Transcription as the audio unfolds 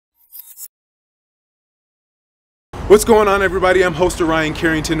What's going on, everybody? I'm host Ryan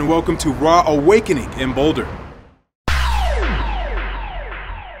Carrington, and welcome to Raw Awakening in Boulder. My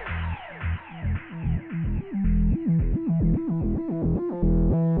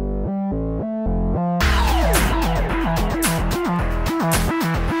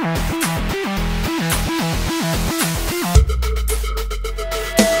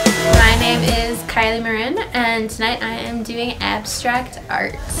name is Kiley Marin, and tonight I am doing abstract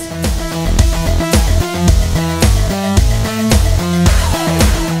art.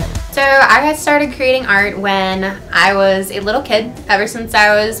 So I got started creating art when I was a little kid. Ever since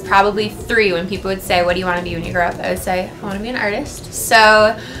I was probably 3, when people would say, "What do you want to be when you grow up?" I would say, "I want to be an artist."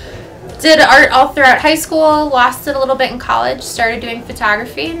 So did art all throughout high school, lost it a little bit in college, started doing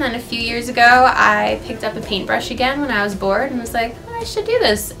photography, and then a few years ago I picked up a paintbrush again when I was bored and was like, I should do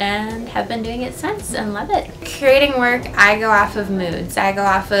this, and have been doing it since and love it. Creating work, I go off of moods. I go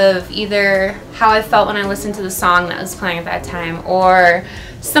off of either how I felt when I listened to the song that was playing at that time, or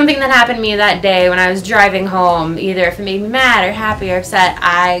something that happened to me that day when I was driving home. Either if it made me mad or happy or upset,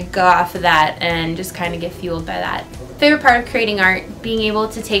 I go off of that and just kind of get fueled by that. Favorite part of creating art, being able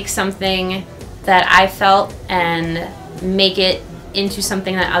to take something that I felt and make it into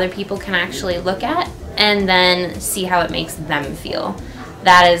something that other people can actually look at and then see how it makes them feel.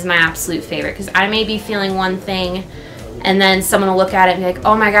 That is my absolute favorite, because I may be feeling one thing and then someone will look at it and be like,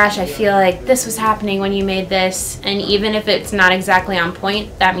 oh my gosh, I feel like this was happening when you made this, and even if it's not exactly on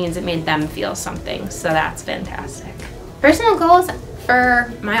point, that means it made them feel something, so that's fantastic. Personal goals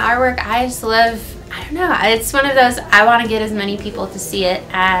for my artwork, I just love, I don't know, it's one of those, I want to get as many people to see it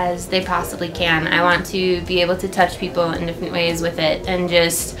as they possibly can. I want to be able to touch people in different ways with it, and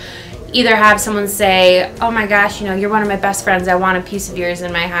just either have someone say, oh my gosh, you know, you're one of my best friends, I want a piece of yours in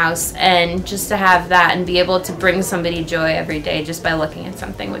my house, and just to have that and be able to bring somebody joy every day just by looking at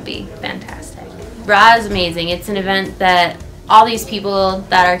something would be fantastic. Raw is amazing. It's an event that all these people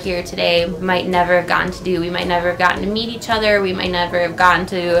that are here today might never have gotten to do. We might never have gotten to meet each other. We might never have gotten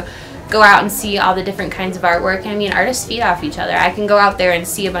to go out and see all the different kinds of artwork. I mean, artists feed off each other. I can go out there and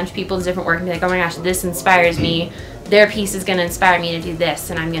see a bunch of people's different work and be like, oh my gosh, this inspires me. Their piece is going to inspire me to do this,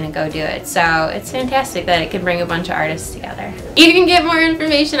 and I'm going to go do it. So it's fantastic that it can bring a bunch of artists together. You can get more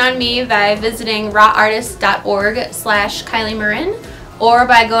information on me by visiting rawartist.org/Kiley Marin, or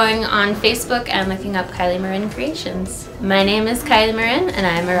by going on Facebook and looking up Kiley Marin Creations. My name is Kiley Marin, and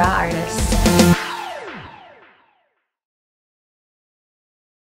I'm a raw artist.